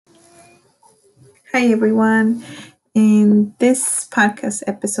Hi, everyone. In this podcast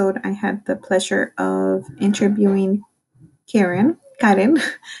episode, I had the pleasure of interviewing Karen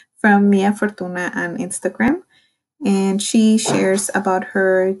from Mia Fortuna on Instagram. And she shares about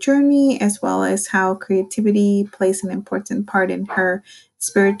her journey as well as how creativity plays an important part in her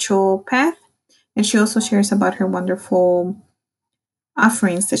spiritual path. And she also shares about her wonderful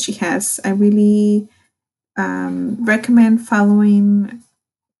offerings that she has. I really recommend following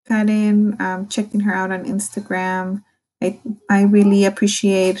Karen, checking her out on Instagram. I really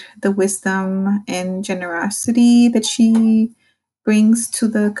appreciate the wisdom and generosity that she brings to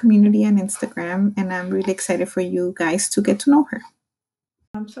the community on Instagram, and I'm really excited for you guys to get to know her.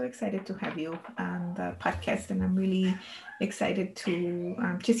 I'm so excited to have you on the podcast, and I'm really excited to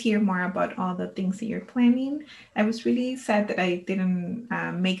just hear more about all the things that you're planning. I was really sad that I didn't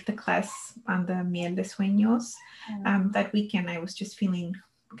make the class on the Miel de Sueños. That weekend, I was just feeling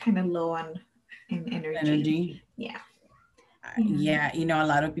kind of low on in energy. Energy. Yeah. Yeah, a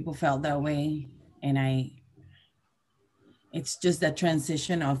lot of people felt that way. And it's just that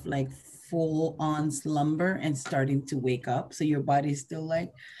transition of like full on slumber and starting to wake up. So your body's still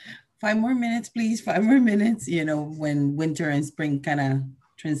like, 5 more minutes, please, 5 more minutes, when winter and spring kind of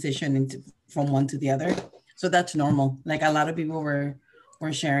transition into from one to the other. So that's normal. Like a lot of people were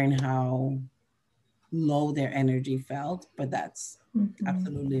sharing how low their energy felt, but that's Mhm.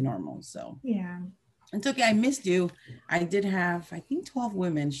 absolutely normal. So Yeah. it's okay. I missed you. I did have, I think, 12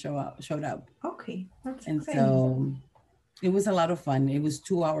 women showed up. Okay. That's And exciting. so it was a lot of fun. It was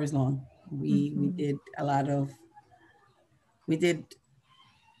 2 hours long. We Mhm. did a lot of we did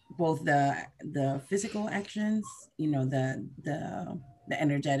both the physical actions, the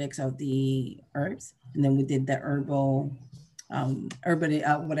energetics of the herbs, and then we did the herbal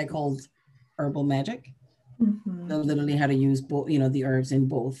what I called herbal magic. Mhm. So literally how to use both, the herbs in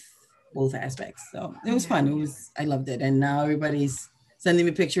both aspects. So it was Yeah. fun. I loved it. And now everybody's sending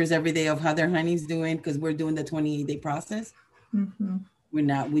me pictures every day of how their honey's doing because we're doing the 28-day process. Mhm.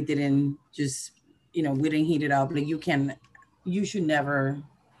 We didn't just, we didn't heat it up. Like you should never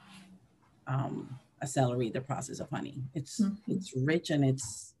um, accelerate the process of honey. Mhm. It's rich and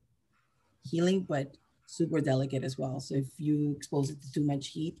it's healing, but super delicate as well. So if you expose it to too much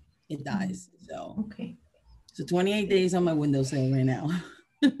heat, it Mhm. dies. Okay. So 28 days on my windowsill right now.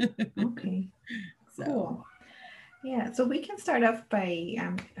 Okay. So Cool. Yeah, so we can start off by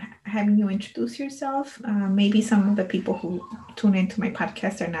having you introduce yourself. Maybe some of the people who tune into my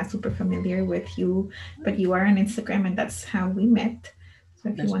podcast are not super familiar with you, but you are on Instagram, and that's how we met. So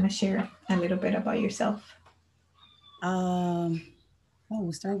if you that's want to share a little bit about yourself. um well,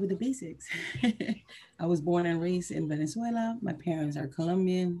 we'll start with the basics. I was born and raised in Venezuela. My parents are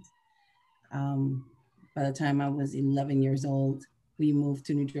Colombians. Um, by the time I was 11 years old, we moved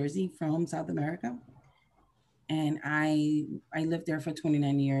to New Jersey from South America, and I lived there for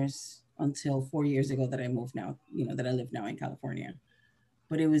 29 years until 4 years ago that I moved now. That I live now in California.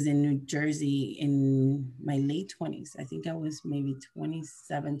 But it was in New Jersey in my late 20s. I think I was maybe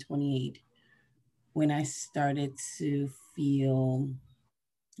 27, 28 when I started to feel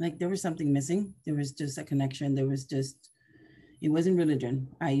like there was something missing. There was just a connection. It wasn't religion.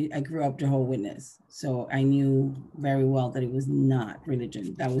 I grew up Jehovah's Witness. So I knew very well that it was not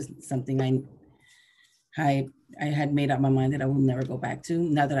religion. That was something I, I had made up my mind that I will never go back to.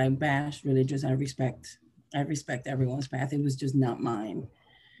 Not that I bash religious, I respect everyone's path. It was just not mine.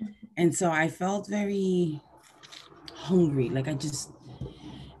 And so I felt very hungry. Like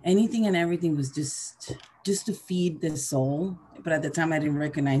anything and everything was just to feed the soul. But at the time I didn't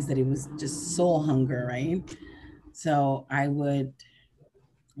recognize that it was just soul hunger, right? So I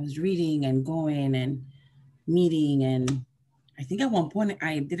was reading and going and meeting, and I think at one point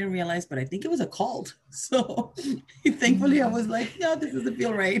I didn't realize, but I think it was a cult. So thankfully I was like, no, this doesn't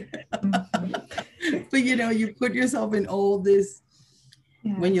feel right. Mhm. But you put yourself in all this.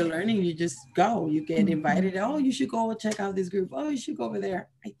 Yeah. When you're learning, you just go. You get Mhm. invited. Oh, you should go check out this group. Oh, you should go over there.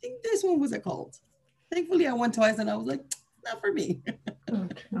 I think this one was a cult. Thankfully, I went twice, and I was like, not for me. Oh,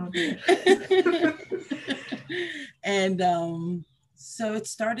 oh dear. And so it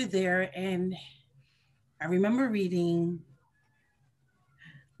started there, and I remember reading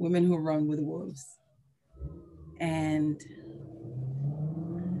Women Who Run with Wolves. And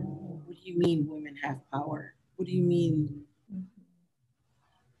what do you mean women have power? What do you mean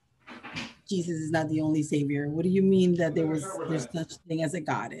Jesus is not the only savior? What do you mean that there's such thing as a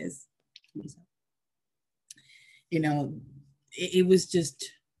goddess? You know, it was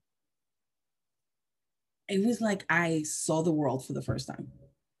just it was like I saw the world for the first time.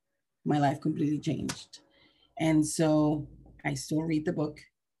 My life completely changed. And so I still read the book.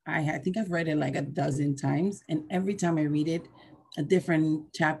 I think I've read it like a dozen times, and every time I read it, a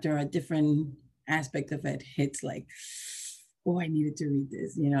different chapter, a different aspect of it hits like, oh, I needed to read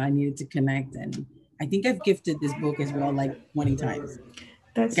this. I needed to connect, and I think I've gifted this book as well like 20 times.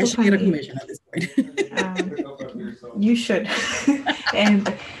 That's Like I so should get a funny. commission at this point. You should.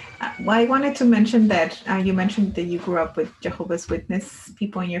 And I wanted to mention that you mentioned that you grew up with Jehovah's Witness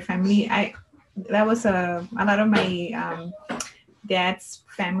people in your family. That was a lot of my dad's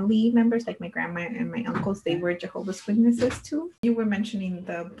family members, like my grandma and my uncles. They were Jehovah's Witnesses too. You were mentioning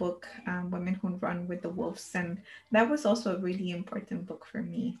the book Women Who Run with the Wolves, and that was also a really important book for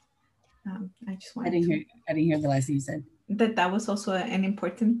me. I just I wanted didn't to hear. I didn't hear the last thing you said. that was also an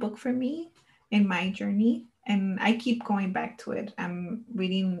important book for me in my journey, and I keep going back to it. I'm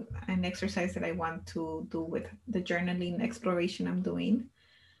reading an exercise that I want to do with the journaling exploration I'm doing.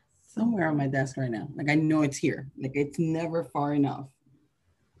 Somewhere on my desk right now. Like I know it's here. Like it's never far enough.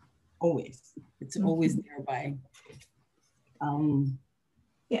 Always. It's always nearby.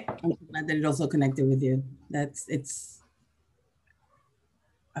 Yeah. I'm glad that it also connected with you. It's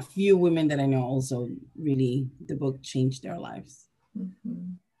a few women that I know also really the book changed their lives.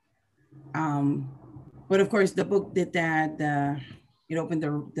 But of course the book did that it opened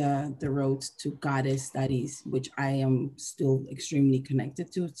the road to goddess studies, which I am still extremely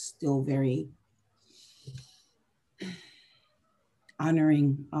connected to. It's still very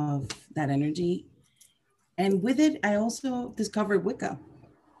honoring of that energy. And with it, I also discovered Wicca.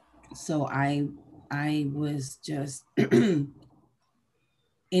 So I was just in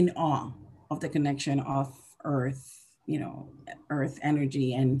awe of the connection of earth, earth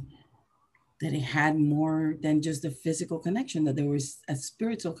energy, and that it had more than just a physical connection, that there was a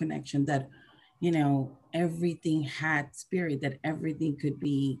spiritual connection, that everything had spirit, that everything could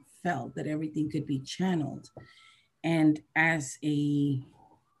be felt, that everything could be channeled. And as a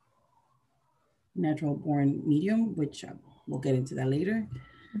natural born medium, which we'll get into that later,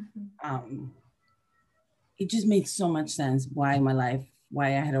 it just made so much sense why I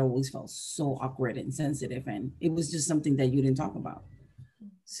had always felt so awkward and sensitive, and it was just something that you didn't talk about.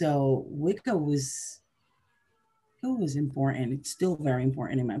 So Wicca was important. It's still very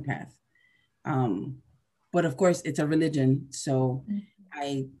important in my path. But of course, it's a religion. So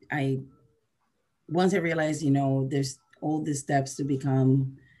I once I realized, there's all the steps to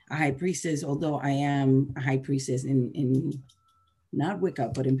become a high priestess, although I am a high priestess in not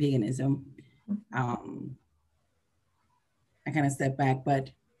Wicca, but in paganism. I kind of stepped back,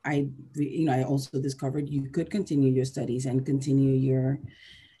 but I also discovered you could continue your studies and continue your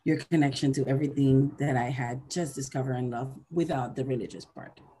connection to everything that I had just discovered and loved without the religious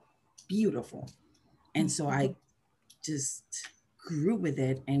part. Beautiful. And so I just grew with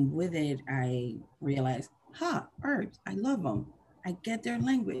it. And with it, I realized, herbs, I love them. I get their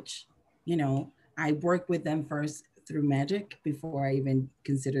language. I worked with them first through magic before I even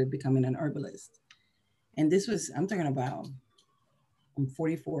considered becoming an herbalist. And I'm talking about, I'm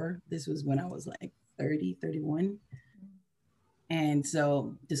 44. This was when I was like 30, 31. And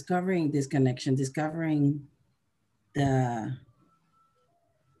so discovering this connection, discovering the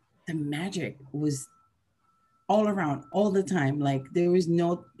magic was all around all the time. Like there was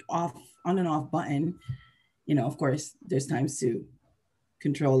no on and off button. Of course, there's times to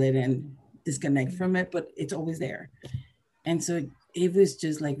control it and disconnect from it, but it's always there. And so it was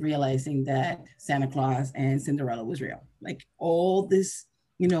just like realizing that Santa Claus and Cinderella was real. Like all this,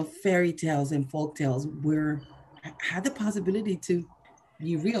 fairy tales and folk tales had the possibility to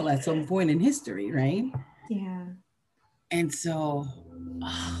be real at some point in history, right? Yeah. And so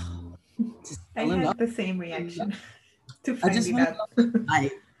I had the same reaction to finding out.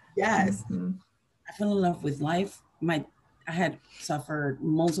 Yes. I fell in love with life. I had suffered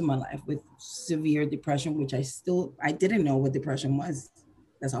most of my life with severe depression, which I didn't know what depression was.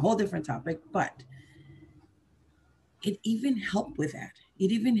 That's a whole different topic, but it even helped with that.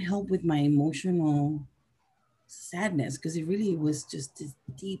 It even helped with my emotional sadness, because it really was just this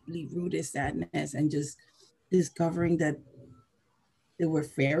deeply rooted sadness, and just discovering that there were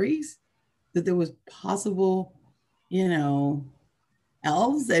fairies, that there was possible,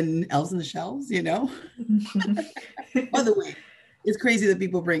 elves and elves in the shelves, By the way, it's crazy that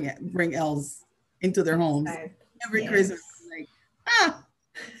people bring elves into their homes every Christmas. Like,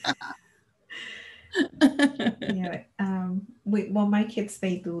 yeah. Well, my kids,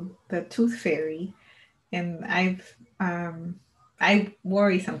 they do the tooth fairy, and I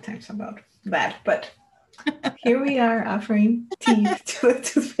worry sometimes about that, but here we are offering teeth to a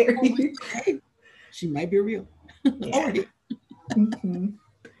tooth fairy. She might be real. Yeah.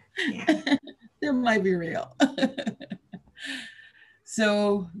 Yeah. There might be real.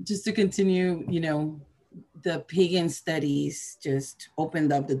 So just to continue, the pagan studies just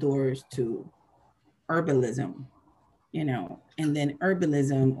opened up the doors to herbalism, and then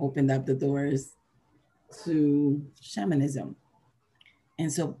herbalism opened up the doors to shamanism. And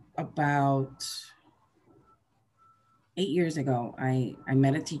so about 8 years ago, I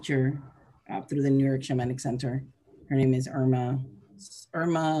met a teacher through the New York Shamanic Center. Her name is Irma,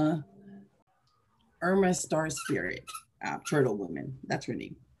 Irma Star Spirit, Turtle Woman. That's her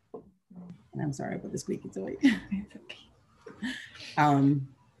name. And I'm sorry about the squeaky toy. It's okay.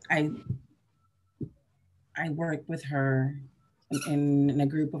 I worked with her in a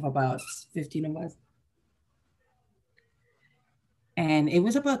group of about 15 of us. And it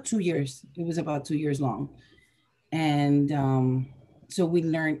was about 2 years. It was about 2 years long. And so we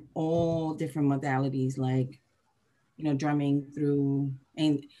learned all different modalities, like, drumming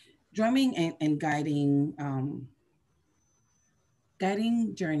and guiding,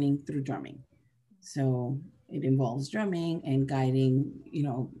 journeying through drumming. So it involves drumming and guiding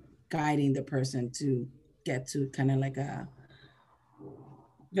the person to get to kind of like a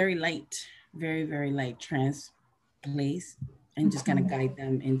very light, very, very light trance place, and just kind of guide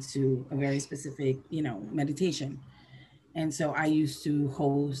them into a very specific, meditation. And so I used to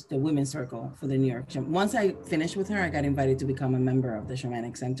host the women's circle for the New York. Once I finished with her, I got invited to become a member of the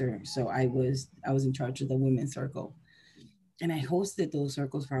Shamanic Center. So I was in charge of the women's circle. And I hosted those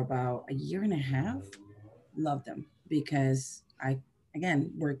circles for about a year and a half. Loved them because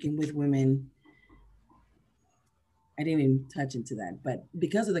again, working with women, I didn't even touch into that. But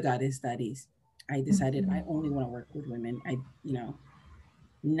because of the goddess studies, I decided I only want to work with women.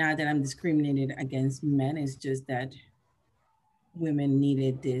 Not that I'm discriminated against men, it's just that women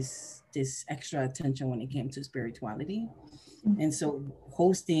needed this extra attention when it came to spirituality. And so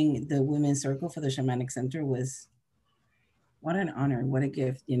hosting the women's circle for the Shamanic Center was, what an honor, what a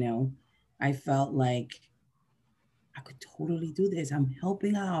gift. I felt like I could totally do this. I'm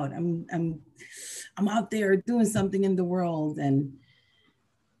helping out. I'm out there doing something in the world. And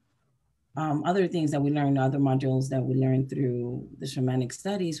other things that we learned, other modules that we learned through the shamanic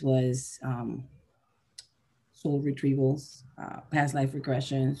studies was soul retrievals, past life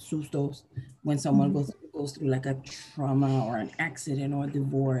regression, sustos, when someone goes through like a trauma or an accident or a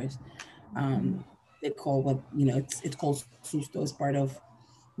divorce. They call it's called susto. It's part of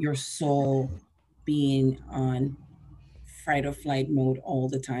your soul being on fight or flight mode all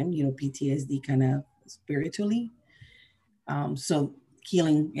the time, PTSD kind of spiritually. So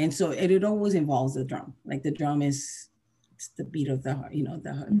healing, and so it always involves the drum. Like the drum it's the beat of the heart,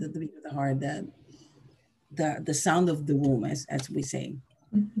 the beat of the heart, the sound of the womb, as we say.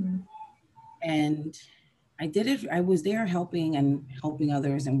 And I did it. I was there helping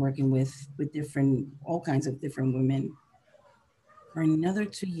others and working with all kinds of different women for another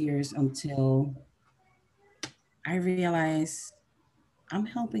 2 years until I realized I'm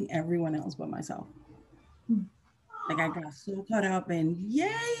helping everyone else but myself. Like I got so caught up in,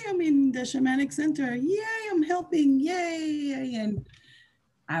 yay, I'm in the Shamanic Center. Yay, I'm helping. Yay. And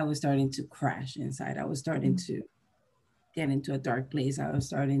I was starting to crash inside. I was starting to get into a dark place.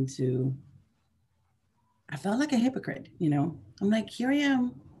 I felt like a hypocrite, I'm like, here I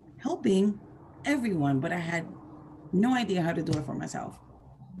am helping everyone, but I had no idea how to do it for myself.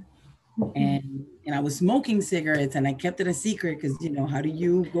 And I was smoking cigarettes and I kept it a secret because, how do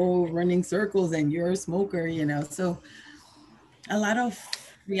you go running circles and you're a smoker, so a lot of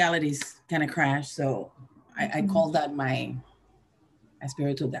realities kind of crashed. So I called that my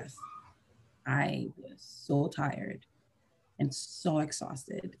spiritual death. I was so tired and so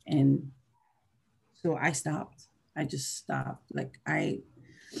exhausted. And so I stopped. I just stopped. Like I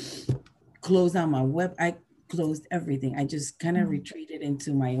closed down my web. I closed everything. I just kind of retreated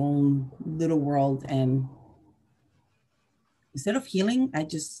into my own little world. And instead of healing, I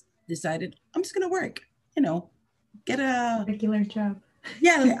just decided I'm just going to work, get a regular job.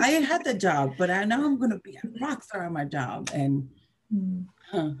 Yeah, I had the job, but now I'm going to be a rock star at my job. And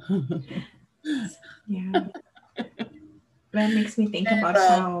yeah, that makes me think about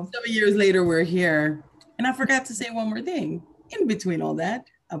how 7 years later we're here. And I forgot to say one more thing in between all that.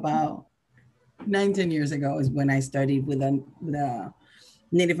 About 9-10 years ago is when I studied with a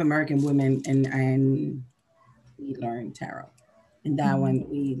Native American women, and we learned tarot. And that one,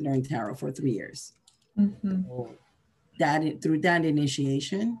 we learned tarot for 3 years. So through that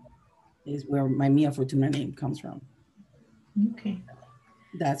initiation is where my Mia Fortuna name comes from. Okay.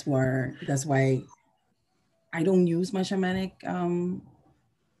 That's why I don't use my shamanic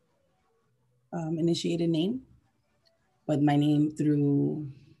initiated name, but my name through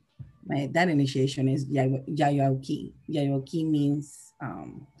that initiation is Yayauki. Yayauki means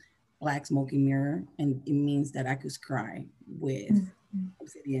black smoking mirror, and it means that I could scry with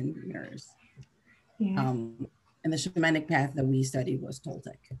obsidian mirrors. Yeah. And the shamanic path that we studied was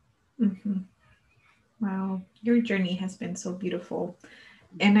Toltec. Wow, your journey has been so beautiful.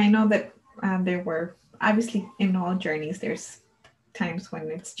 And I know that there were, obviously, in all journeys, there's times when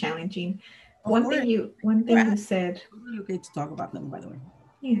it's challenging. One thing you said. Totally okay to talk about them, by the way.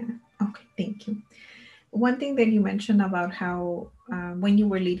 Yeah. Okay. Thank you. One thing that you mentioned about how when you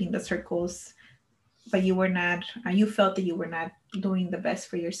were leading the circles, but you were not, you felt that you were not doing the best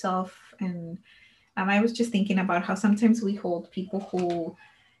for yourself. And I was just thinking about how sometimes we hold people who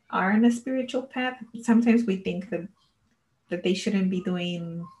are on a spiritual path. Sometimes we think that they shouldn't be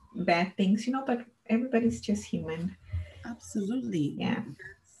doing bad things, but everybody's just human. Absolutely. Yeah.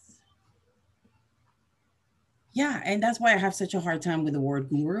 Yeah, and that's why I have such a hard time with the word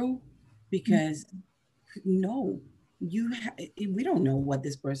guru, because no, we don't know what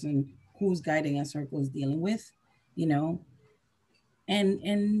this person who's guiding a circle is dealing with, you know.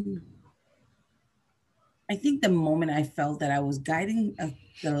 And I think the moment I felt that I was guiding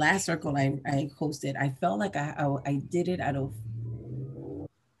the last circle I hosted, I felt like I did it out of,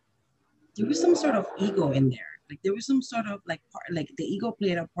 there was some sort of ego in there. Like there was some sort of like part, like the ego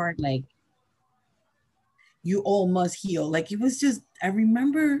played a part, like you all must heal. Like it was just, I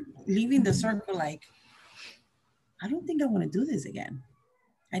remember leaving the circle like, I don't think I want to do this again.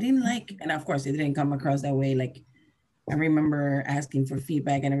 I didn't like, and of course it didn't come across that way. Like I remember asking for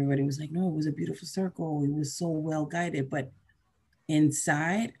feedback and everybody was like, no, it was a beautiful circle. It was so well guided. But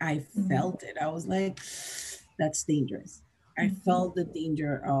inside, I felt it. I was like, that's dangerous. I felt the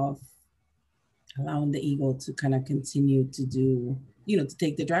danger of allowing the ego to kind of continue to do, to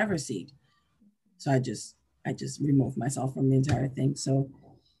take the driver's seat. So I just removed myself from the entire thing. So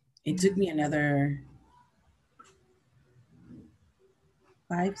it took me another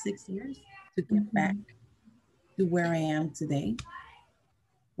 5-6 years to get back to where I am today.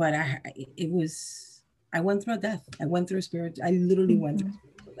 But I went through a death. I went through I literally went through a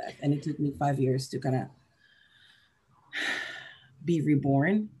spiritual death. And it took me 5 years to kind of be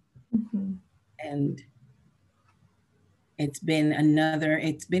reborn. And it's been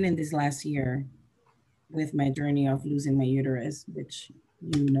in this last year with my journey of losing my uterus, which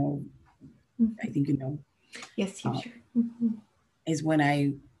I think you know. Yes, you sure. Is when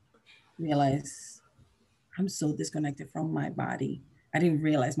I realized I'm so disconnected from my body. I didn't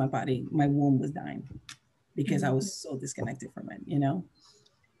realize my womb was dying because I was so disconnected from it,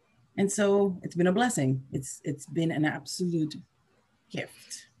 And so it's been a blessing. It's been an absolute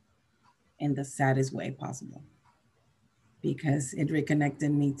gift in the saddest way possible, because it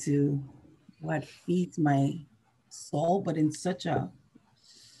reconnected me to what feeds my soul, but in such a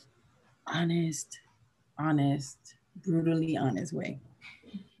honest, brutally honest way.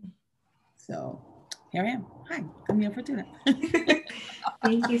 So here I am. Hi, I'm Mia Fortuna.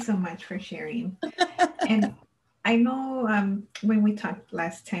 Thank you so much for sharing. And I know when we talked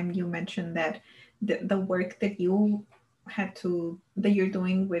last time, you mentioned that the work that you're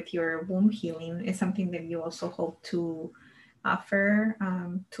doing with your womb healing is something that you also hope to offer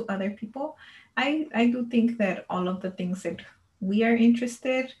to other people. I do think that all of the things that we are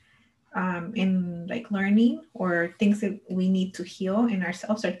interested in, like learning, or things that we need to heal in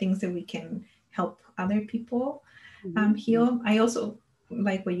ourselves, are things that we can help other people heal. I also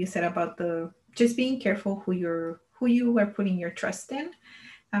like what you said about the just being careful who you are putting your trust in.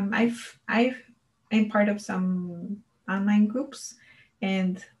 I've been part of some online groups,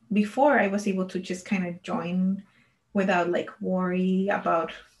 and before I was able to just kind of join without like worry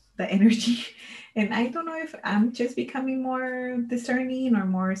about the energy. And I don't know if I'm just becoming more discerning or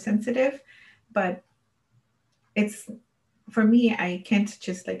more sensitive, but it's, for me, I can't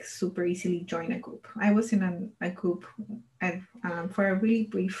just like super easily join a group. I was in a group for a really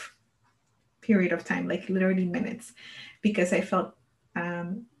brief period of time, like literally minutes, because I felt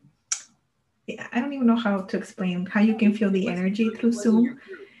I don't even know how to explain how you can feel the energy through Zoom.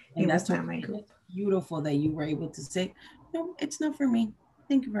 And that's not my group. Beautiful that you were able to say, no, it's not for me.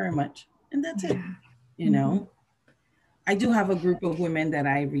 Thank you very much. And that's it. I do have a group of women that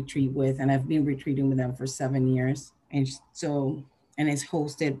I retreat with, and I've been retreating with them for 7 years. And it's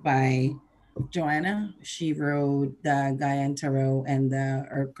hosted by Joanna. She wrote the Gaian Tarot and the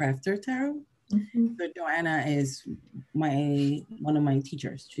Herb Crafter Tarot. So Joanna is one of my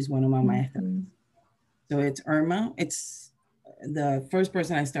teachers. She's one of my maestras. So it's Irma. It's the first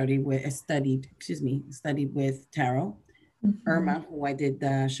person I studied with tarot. Irma, who I did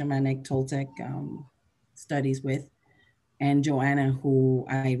the shamanic Toltec studies with, and Joanna, who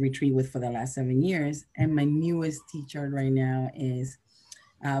I retreat with for the last 7 years. And my newest teacher right now is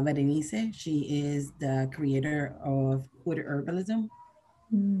Berenice. She is the creator of Hood Herbalism,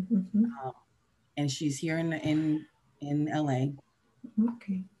 Mm-hmm. and she's here in LA.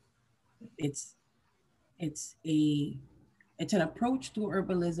 Okay. It's it's a it's an approach to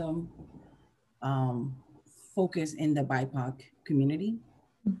herbalism, um, focused in the BIPOC community.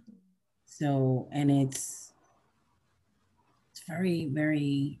 Mhm. So, and it's it's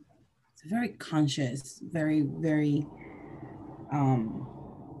very conscious, very um,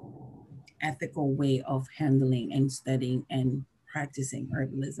 ethical way of handling and studying and practicing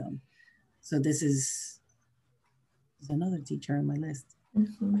herbalism. So there's another teacher on my list.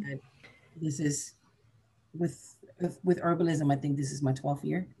 Mhm. But this is with with herbalism. I think this is my 12th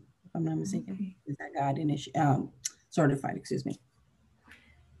year, if I'm not mistaken. Okay. Is that God certified? Excuse me.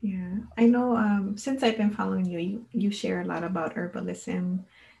 Yeah, I know. Since I've been following you, you share a lot about herbalism,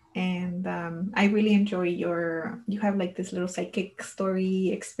 and I really enjoy your. You have like this little psychic story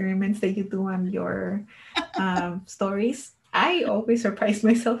experiments that you do on your stories. I always surprise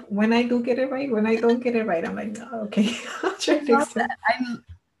myself when I do get it right. When I don't get it right, I'm like, oh, okay, I'll I try love next time.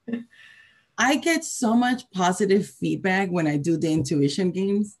 that. I get so much positive feedback when I do the intuition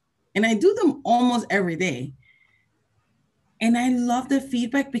games, and I do them almost every day. And I love the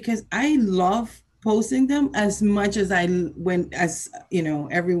feedback because I love posting them as much as as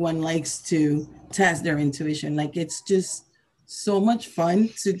everyone likes to test their intuition. Like it's just so much fun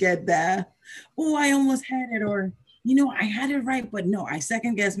to get that. Oh, I almost had it, or I had it right, but no, I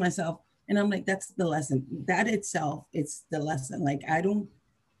second guess myself. And I'm like, that's the lesson. That itself, it's the lesson. Like I don't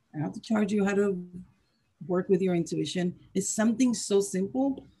have to charge you how to work with your intuition. It's something so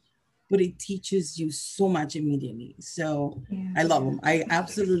simple, but it teaches you so much immediately. So Yeah, I love them. I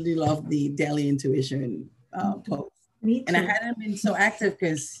absolutely love the daily intuition mhm. post. Me And I too. hadn't been so active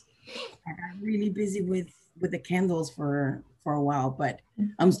because I got really busy with the candles for a while, but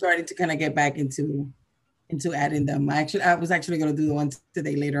I'm Mhm. starting to kind of get back into adding them. I was actually going to do the one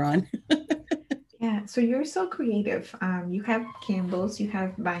today later on. Yeah, so you're so creative. You have candles, you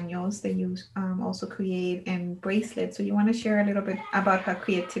have baños that you also create, and bracelets. So you want to share a little bit about how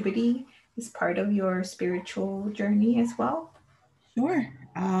creativity is part of your spiritual journey as well? Sure.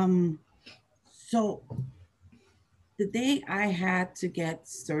 So the day I had to get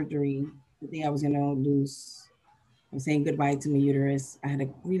surgery, the day I was going to lose, I'm saying goodbye to my uterus. I had a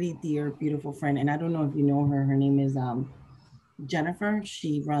really dear, beautiful friend, and I don't know if you know her. Her name is Jennifer.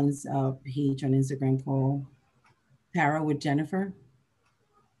 She runs a page on Instagram called Tarot with Jennifer.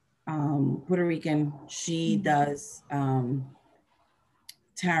 Puerto Rican. She Mm. does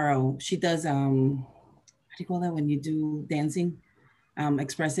tarot. She does how do you call that when you do dancing?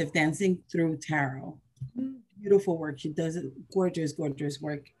 Expressive dancing through tarot. Beautiful work. She does it gorgeous, gorgeous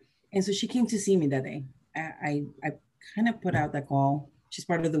work. And so she came to see me that day. I kind of put out that call. She's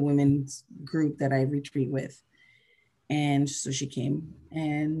part of the women's group that I retreat with. And so she came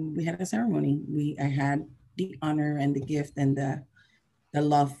and we had a ceremony. I had the honor and the gift and the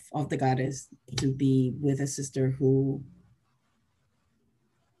love of the goddess to be with a sister who,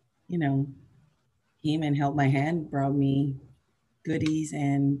 you know, came and held my hand, brought me goodies,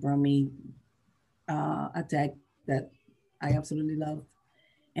 and brought me a deck that I absolutely loved.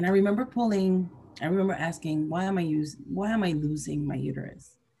 And I remember asking, why am I losing my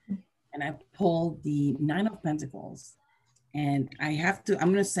uterus? And I pulled the Nine of Pentacles. And I'm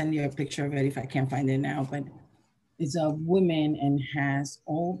gonna send you a picture of it if I can't find it now, but it's a woman and has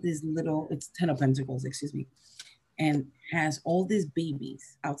all these little, it's 10 of Pentacles, excuse me, and has all these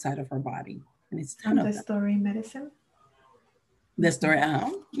babies outside of her body. And it's 10 From of the them. story medicine. The story,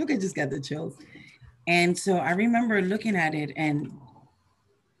 look, I just got the chills. And so I remember looking at it and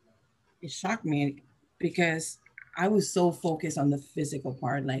it shocked me because I was so focused on the physical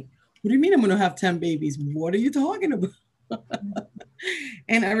part. Like, what do you mean I'm gonna have 10 babies? What are you talking about?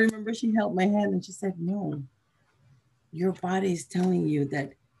 And I remember she held my hand and she said, no, your body is telling you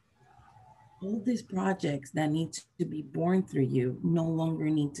that all these projects that need to be born through you no longer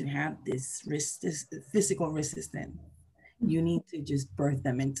need to have this physical resistance. You need to just birth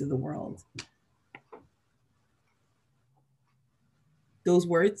them into the world. Those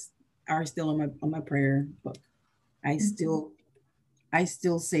words are still on my prayer book. I Mhm. still I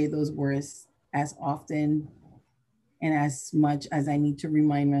still say those words as often and as much as I need to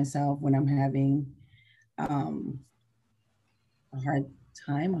remind myself when I'm having um, a hard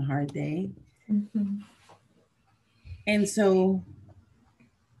time, a hard day. Mhm. And so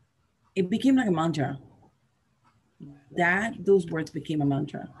it became like a mantra. Those words became a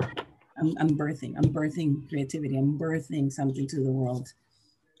mantra. I'm birthing creativity. I'm birthing something to the world.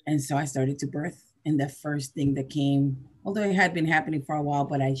 And so I started to birth. And the first thing that came, although it had been happening for a while,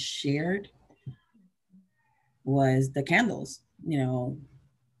 but I shared was the candles, in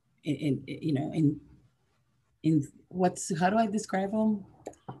what's, how do I describe them?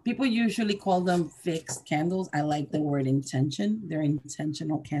 People usually call them fixed candles. I like the word intention. They're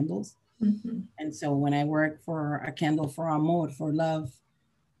intentional candles. Mm-hmm. And so when I work for a candle for amor, for love,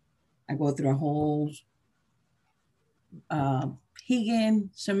 I go through a whole Higgin,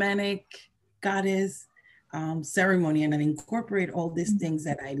 shamanic, goddess ceremony, and I incorporate all these things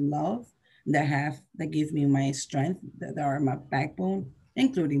that I love, that give me my strength, that are my backbone,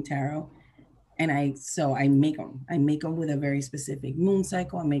 including tarot. And I make them. I make them with a very specific moon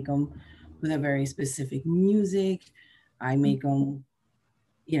cycle. I make them with a very specific music. I make them,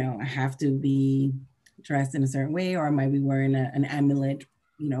 I have to be dressed in a certain way, or I might be wearing an amulet,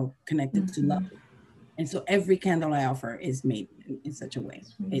 connected to love. And so every candle I offer is made in such a way.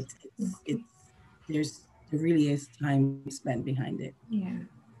 It's there really is time spent behind it. Yeah.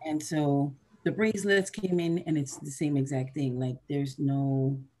 And so the bracelets came in, and it's the same exact thing. Like there's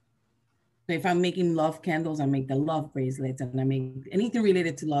no, so if I'm making love candles, I make the love bracelets, and I make anything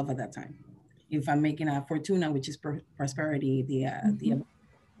related to love at that time. If I'm making a fortuna, which is prosperity, the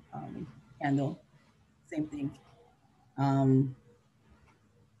candle, same thing. Um,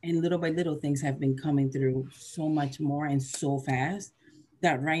 and little by little, things have been coming through so much more and so fast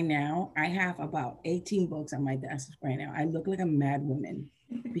that right now I have about 18 books on my desk right now. I look like a mad woman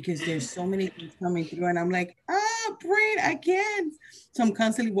because there's so many things coming through, and I'm like, brain, I can't. So I'm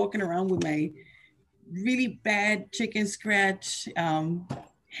constantly walking around with my really bad chicken scratch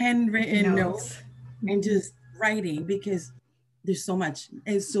handwritten notes and just writing, because there's so much.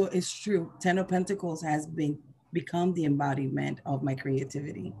 And so it's true. Ten of Pentacles has become the embodiment of my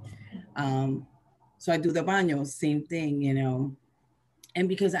creativity. So I do the baños, same thing, and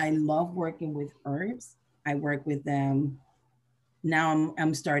because I love working with herbs, I work with them. Now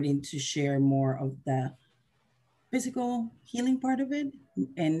I'm starting to share more of the physical healing part of it.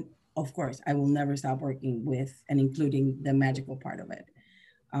 And of course, I will never stop working with and including the magical part of it.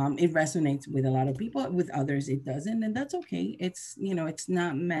 It resonates with a lot of people, with others it doesn't, and that's okay. It's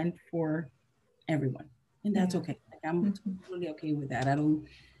not meant for everyone, and that's okay. Like, I'm totally okay with that. I don't,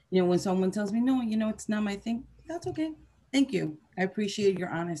 when someone tells me, no, it's not my thing, that's okay. Thank you. I appreciate your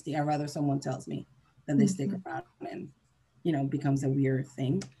honesty. I'd rather someone tells me than they stick around and, becomes a weird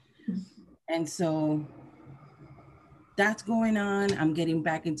thing. And so that's going on. I'm getting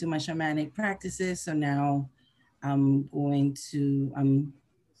back into my shamanic practices. So now I'm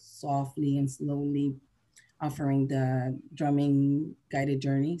softly and slowly offering the drumming guided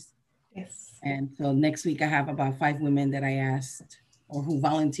journeys. Yes. And so next week I have about 5 women that I asked, or who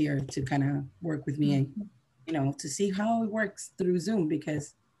volunteer to kind of work with me, and, to see how it works through Zoom,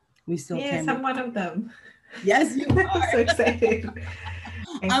 because we still can't. Yes, I'm one of them. Yes, you are. So excited.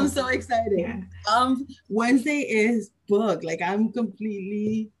 I'm so excited. Yeah. Wednesday is booked. Like, I'm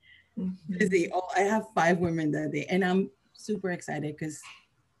completely busy. Oh, I have 5 women that day, and I'm super excited because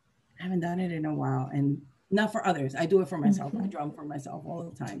I haven't done it in a while, and not for others. I do it for myself. I drum for myself all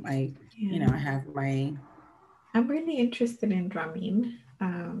the time. I have my. I'm really interested in drumming.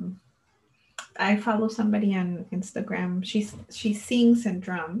 I follow somebody on Instagram. She sings and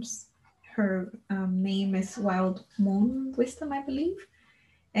drums. Her name is Wild Moon Wisdom, I believe,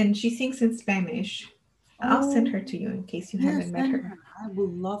 and she sings in Spanish. I'll send her to you in case you haven't met her. I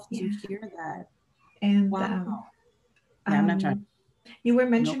would love to hear that. And wow. I'm not trying. You were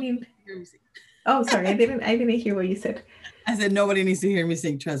mentioning. Oh, sorry, I didn't hear what you said. I said nobody needs to hear me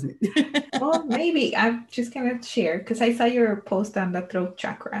sing. Trust me. Well, maybe I'm just gonna share because I saw your post on the throat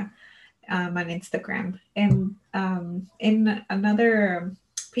chakra on Instagram, and in another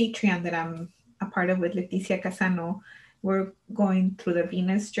Patreon that I'm a part of with Leticia Casano, we're going through the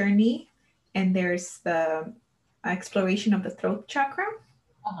Venus journey, and there's the exploration of the throat chakra.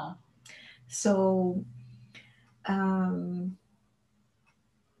 So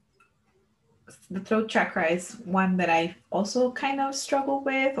the throat chakra is one that I also kind of struggle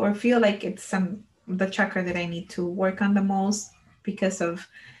with, or feel like it's the chakra that I need to work on the most, because of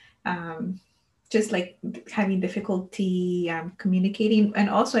just like having difficulty communicating. And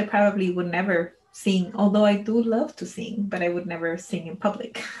also I probably would never sing, although I do love to sing, but I would never sing in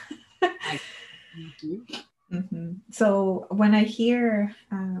public. So when I hear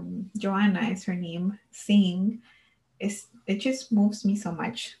Joanna is her name, sing, it just moves me so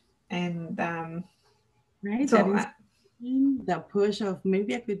much. And right, so that is the push of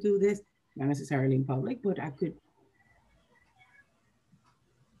maybe I could do this, not necessarily in public, but I could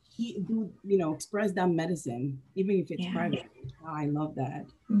express that medicine, even if it's Yeah. private. Oh, I love that.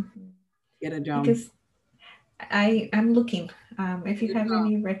 Mhm. Get a drum. Because I'm looking if you Good have drum.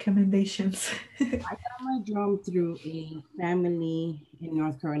 any recommendations. I got my drum through a family in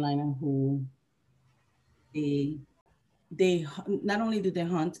North Carolina who they not only do they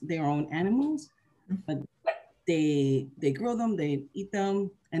hunt their own animals, but they grow them, they eat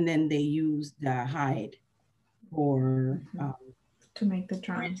them, and then they use the hide for Mhm. To make the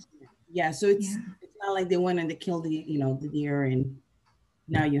drum. yeah. So Yeah. it's not like they went and they killed the deer and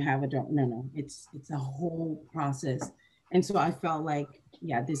now you have a drum. No, no, it's a whole process. And so I felt like,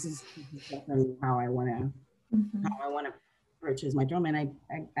 yeah, this is definitely Hmm. how I want to purchase my drum. And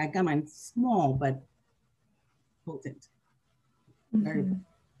I got mine small but potent, very Hmm. potent.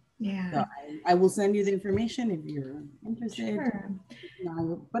 So Yeah. I will send you the information if you're interested. Sure.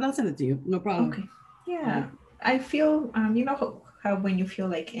 No, but I'll send it to you. No problem. Okay. Yeah. I feel, you know how when you feel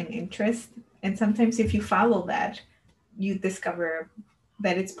like an interest, and sometimes if you follow that, you discover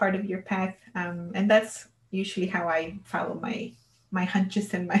that it's part of your path. And that's usually how I follow my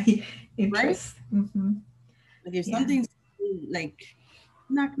hunches and my Right? interests. Hmm. Like if Yeah. something's like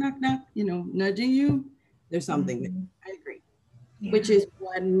knock, knock, knock, nudging you, there's something there. Hmm. I agree. Which Yeah. is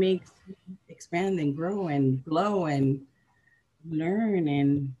what makes you expand and grow and glow and learn.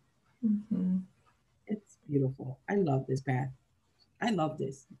 And Hmm. it's beautiful. I love this path. I love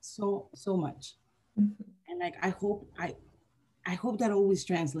this so, so much. Hmm. And like I hope that always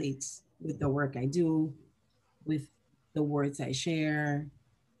translates with the work I do, with the words I share.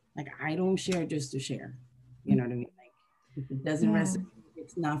 Like I don't share just to share. You know what I mean? Like if it doesn't Yeah. resonate, if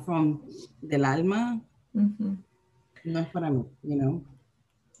it's not from del alma, Hmm. no es para mí.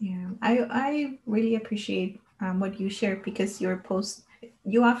 Yeah, I really appreciate what you share because your post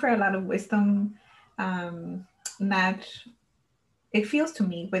you offer a lot of wisdom um, that it feels to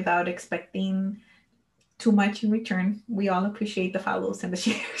me without expecting too much in return. We all appreciate the follows and the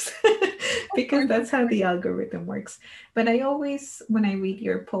shares Of because course, of that's how course. the algorithm works. But I always, when I read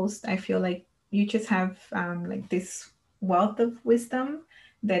your post, I feel like you just have like this wealth of wisdom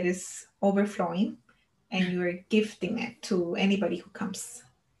that is overflowing and you're gifting it to anybody who comes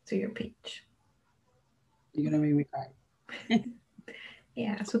to your page. You're gonna make me cry.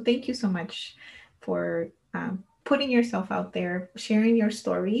 Yeah, so thank you so much for putting yourself out there, sharing your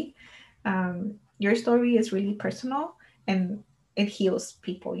story. Your story is really personal and it heals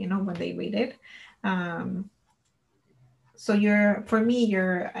people, when they read it. Um, so for me,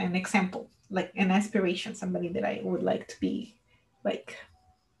 you're an example, like an aspiration, somebody that I would like to be like.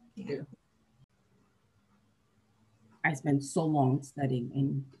 Yeah. Beautiful. I spent so long studying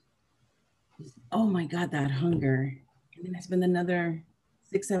and just, oh my God, that hunger. And then I spent another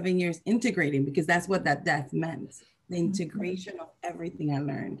 6, 7 years integrating because that's what that death meant. The integration of everything I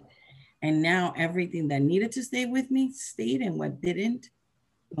learned. And now everything that needed to stay with me stayed, and what didn't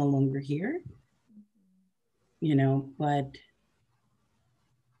no longer here, but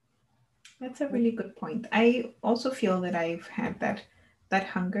That's a really good point. I also feel that I've had that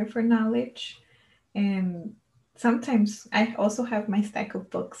hunger for knowledge. And sometimes I also have my stack of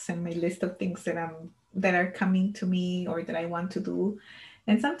books and my list of things that are coming to me or that I want to do.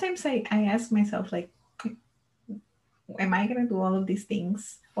 And sometimes I ask myself like, am I gonna do all of these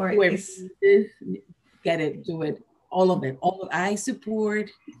things? Or do is everything this, get it, do it, all of it. I support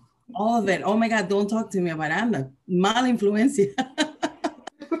all of it. Oh my God, don't talk to me about it. I'm the mal influencia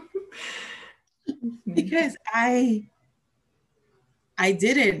because I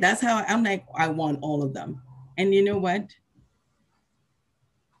did it. That's how I'm like, I want all of them. And you know what?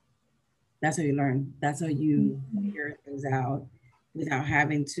 That's how you learn. That's how you figure things out without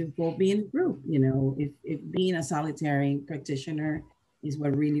having to go be in a group. If being a solitary practitioner is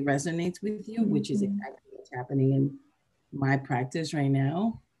what really resonates with you, which is exactly what's happening in my practice right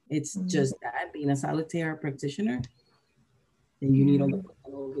now. It's just that being a solitary practitioner, then you need all the yeah. books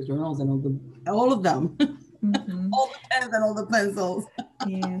and all the journals and all of them, Mm-hmm. all the pens and all the pencils.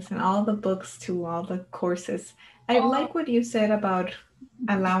 Yes, and all the books too, all the courses. I Oh, like what you said about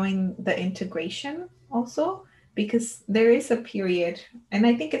allowing the integration also, because there is a period, and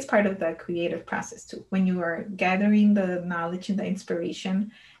I think it's part of the creative process too, when you are gathering the knowledge and the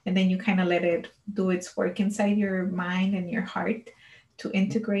inspiration, and then you kind of let it do its work inside your mind and your heart to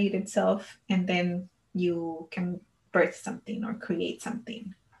integrate itself, and then you can birth something or create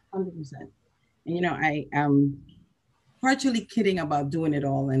something. 100%. And I am partially kidding about doing it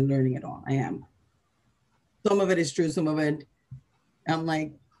all and learning it all. I am. Some of it is true. Some of it, I'm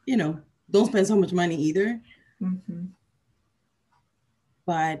like, don't spend so much money either. Mm-hmm.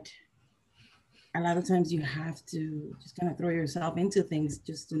 But a lot of times you have to just kind of throw yourself into things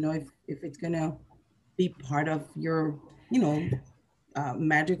just to know if it's gonna be part of your, you know,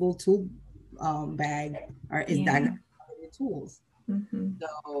 magical tool bag, or is that Yeah. gonna be one of your tools? Mm-hmm.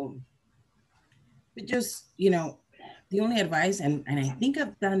 So but just, you know, the only advice, and I think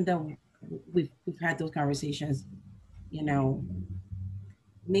I've done the, we've had those conversations, you know,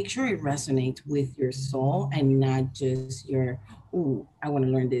 make sure it resonates with your soul and not just your, oh, I want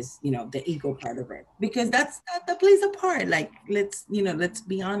to learn this, you know, the ego part of it, because that plays a part. Like, let's, you know, let's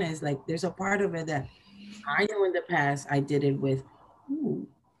be honest, like there's a part of it that I know in the past I did it with, ooh,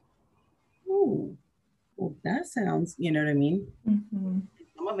 ooh, well, that sounds, you know what I mean? Mm-hmm.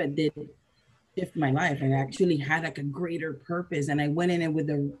 Some of it did shift my life and actually had like a greater purpose. And I went in it with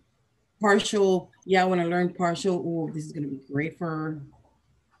a partial, yeah, I want to learn partial. Oh, this is going to be great for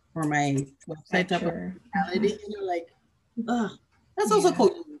my website type of Lecture. Uh-huh. mentality. You know, like, that's also Yeah,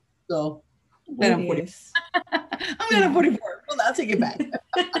 cool. So I'm glad it I'm 40. is. I'm glad I'm Yeah. 44. Well, I'll take it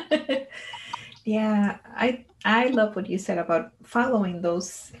back. Yeah, I love what you said about following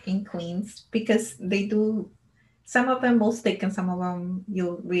those inklings because they do, some of them will stick and some of them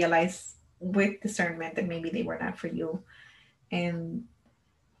you'll realize with discernment that maybe they were not for you. And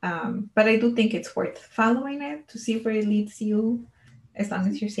but I do think it's worth following it to see where it leads you, as long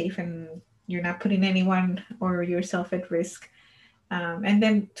as you're safe and you're not putting anyone or yourself at risk. And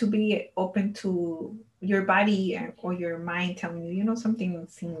then to be open to your body or your mind telling you, you know, something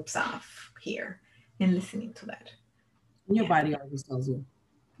seems off here, and listening to that. Your Yeah. body always tells you.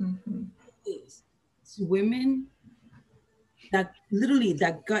 Mm-hmm. It's women that literally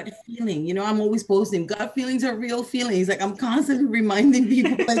that gut feeling. You know, I'm always posting gut feelings are real feelings. Like I'm constantly reminding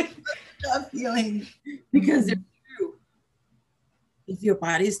people like gut feelings because they're Mm-hmm. true. If your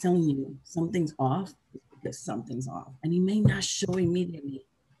body is telling you something's off, it's because something's off. And it may not show immediately.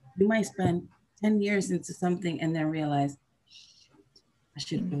 You might spend 10 years into something and then realize, I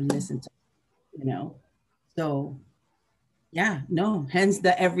should have Mm-hmm. listened to, you know. So yeah, no, hence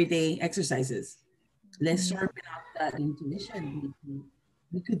the everyday exercises. Let's Yeah. sharpen up that intuition.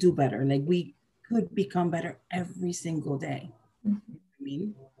 We could do better. Like we could become better every single day. Mm-hmm. I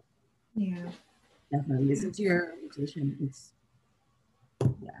mean, Yeah. definitely listen to your intuition. It's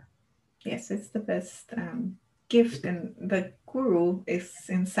yeah. Yes, it's the best gift, and the guru is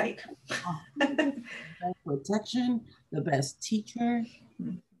inside. 100% the best protection, the best teacher.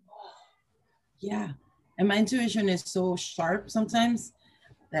 Yeah. And my intuition is so sharp sometimes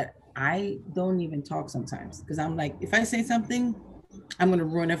that I don't even talk sometimes because I'm like, if I say something, I'm gonna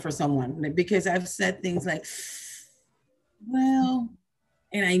ruin it for someone. Like, because I've said things like, well,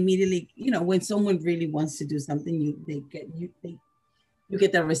 and I immediately, you know, when someone really wants to do something, you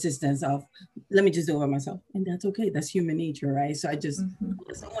get that resistance of, let me just do it myself, and that's okay. That's human nature, right? So I just, Mm-hmm.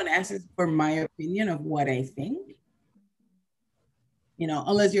 when someone asks for my opinion of what I think, you know,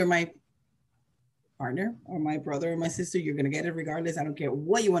 unless you're my partner or my brother or my sister, you're gonna get it regardless. I don't care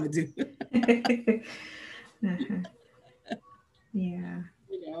what you want to do. Uh-huh. Yeah.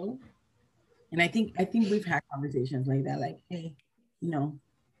 You know. And I think we've had conversations like that, like, hey, you know,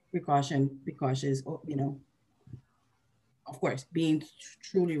 precaution, be cautious, or, you know, of course, being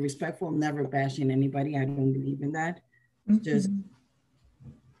truly respectful, never bashing anybody. I don't believe in that. It's just Mm-hmm.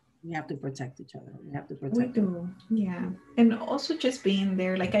 we have to protect each other. We have to We protect our. do, yeah. And also just being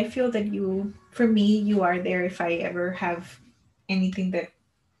there. Like, I feel that you, for me, you are there if I ever have anything that,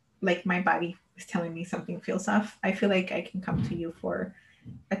 like, my body is telling me something feels off. I feel like I can come to you for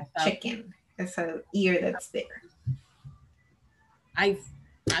a check in as a ear that's there. I,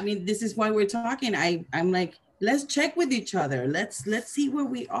 I mean, this is why we're talking. I'm like, let's check with each other. Let's see where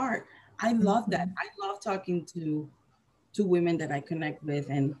we are. I love that. Mm-hmm. I love talking to women that I connect with,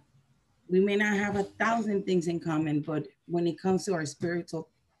 and we may not have 1,000 things in common, but when it comes to our spiritual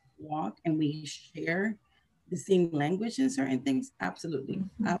walk and we share the same language in certain things, absolutely,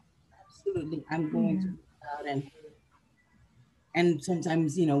 Mm-hmm. absolutely, I'm going to Yeah. reach out. And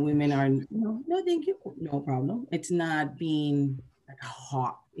sometimes, you know, women are, you know, no, thank you, no problem. It's not being like a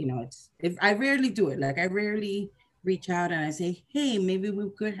hawk, you know. It's, if I rarely do it, like I rarely reach out and I say, hey, maybe we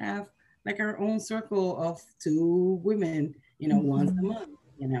could have like our own circle of two women, you know, once a Mm-hmm. month,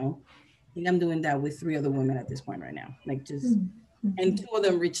 you know. I think I'm doing that with three other women at this point right now. Like just, and Mm-hmm. two of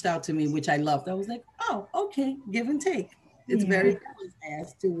them reached out to me, which I loved. I was like, oh, okay, give and take. It's very Yeah. balanced. I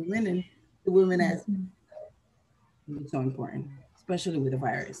asked two women and the women asked. Mm-hmm. It's so important, especially with the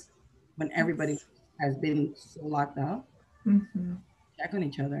virus, when everybody Yes. has been so locked out. Mm-hmm. Check on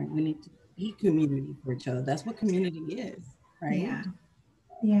each other. We need to be community for each other. That's what community is, right? Yeah.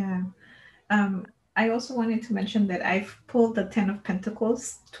 Yeah. I also wanted to mention that I've pulled the Ten of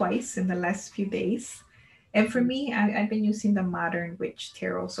Pentacles twice in the last few days. And for me, I've been using the Modern Witch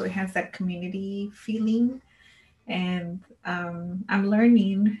Tarot. So it has that community feeling. And I'm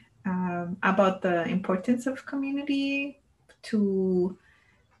learning about the importance of community to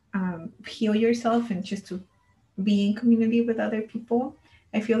heal yourself and just to be in community with other people.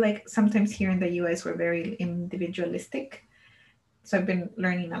 I feel like sometimes here in the US, we're very individualistic. So I've been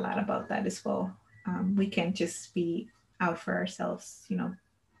learning a lot about that as well. We can't just be out for ourselves, you know,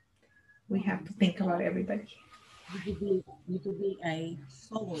 we have to think about everybody. You could be a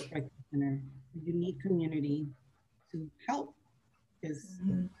solo practitioner. You need community to help because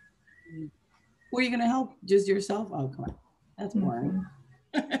Mhm. who are you going to help? Just yourself? Oh, come on. That's boring.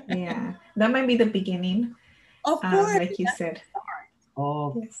 Mhm. Yeah, that might be the beginning, Of course. like you said.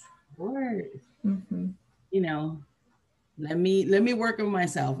 Of Yes. course. Hmm. You know, let me work on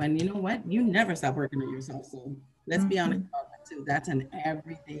myself. And you know what? You never stop working on yourself. So let's be honest Hmm. about that too. That's an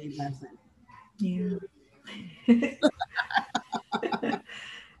everyday lesson. Yeah.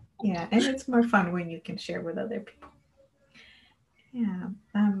 Yeah, and it's more fun when you can share with other people. Yeah.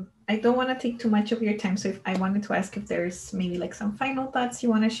 I don't want to take too much of your time. So if I wanted to ask if there's maybe like some final thoughts you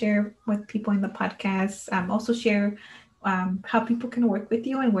want to share with people in the podcast, also share how people can work with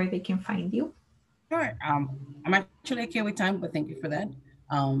you and where they can find you. Sure. I'm actually okay with time, but thank you for that.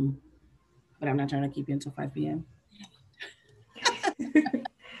 Um, but I'm not trying to keep you until 5 p.m.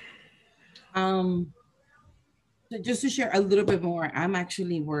 Um, so just to share a little bit more, I'm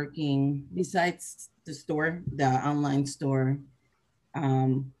actually working besides the store, the online store.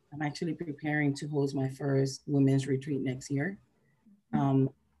 I'm actually preparing to host my first women's retreat next year. Um,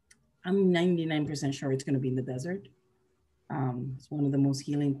 I'm 99% sure it's going to be in the desert. It's one of the most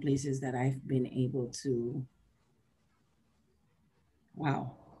healing places that I've been able to,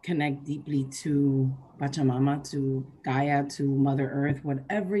 wow, connect deeply to Pachamama, to Gaia, to Mother Earth,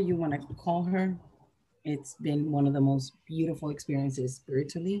 whatever you want to call her. It's been one of the most beautiful experiences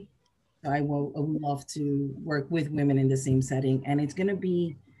spiritually. So I would love to work with women in the same setting. And it's going to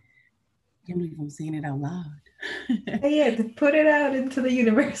be, I can't believe I'm saying it out loud. Yeah, to put it out into the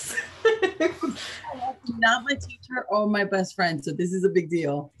universe. Not my teacher or my best friend. So this is a big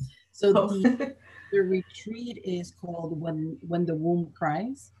deal. So Oh. the retreat is called When the Womb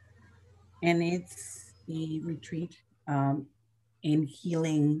Cries. And it's a retreat in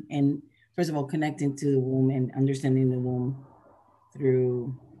healing and first of all connecting to the womb and understanding the womb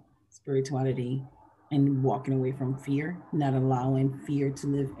through spirituality and walking away from fear, not allowing fear to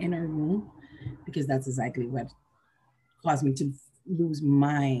live in our womb, because that's exactly what caused me to lose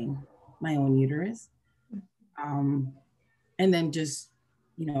my own uterus. Um, and then just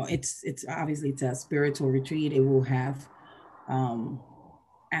it's obviously it's a spiritual retreat. It will have um,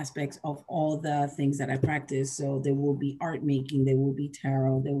 aspects of all the things that I practice. So there will be art making, there will be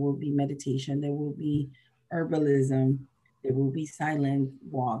tarot, there will be meditation, there will be herbalism, there will be silent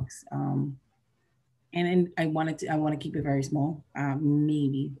walks. And I want to keep it very small.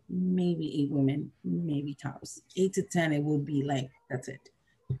 Maybe 8 women, maybe tops 8 to 10. It will be like that's it.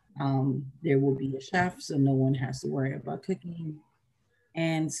 There will be a chef, so no one has to worry about cooking.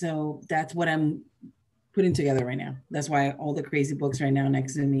 And so that's what I'm putting together right now. That's why all the crazy books right now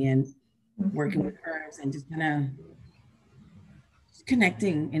next to me and working with Mhm. herbs and just kind of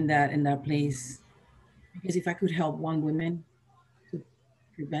connecting in that place. Because if I could help one woman to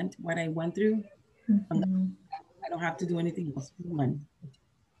prevent what I went through, I'm, Mhm. I don't have to do anything else. One,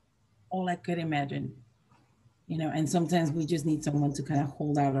 all I could imagine, And sometimes we just need someone to kind of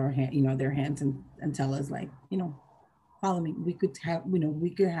hold out our hand, their hands and tell us like, follow me. We could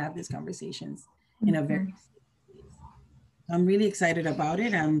have these conversations in a very Mhm. safe place. I'm really excited about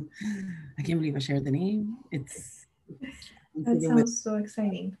it. I can't believe I shared the name. I'm That sitting with. sounds so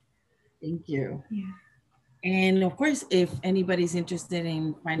exciting. Thank you. Yeah. And of course, if anybody's interested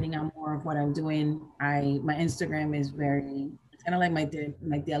in finding out more of what I'm doing, my Instagram is it's kind of like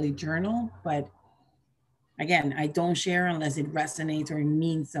my daily journal, but again, I don't share unless it resonates or it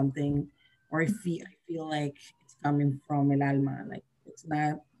means something, or I feel like it's coming from el alma, like it's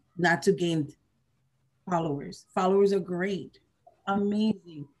not to gain followers. Followers are great,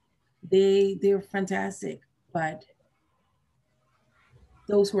 amazing. They're fantastic, but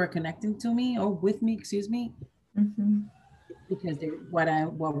those who are connecting to me or with me, excuse me, Mhm. because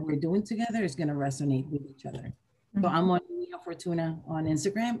what we're doing together is going to resonate with each other. So I'm Mhm. on Mia Fortuna on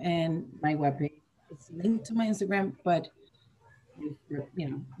Instagram and my webpage. It's linked to my Instagram, but if you're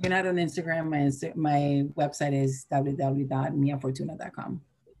not on Instagram, my website is www.miafortuna.com.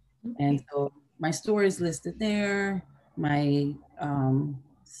 And Okay. so my store is listed there. My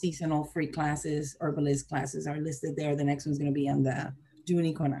seasonal free classes, herbalist classes are listed there. The next one's going to be on the June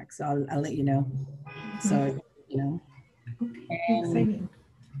equinox. So I'll let you know. So, you know, Okay, and exciting.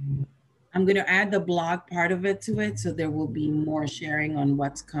 I'm going to add the blog part of it to it. So there will be more sharing on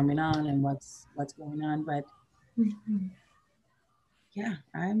what's coming on and what's going on. But yeah,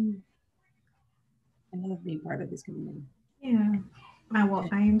 I love being part of this community. Yeah. Well,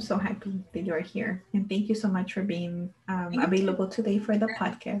 I am so happy that you're here. And thank you so much for being Thank you available today for the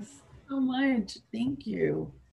podcast. so much. Thank you.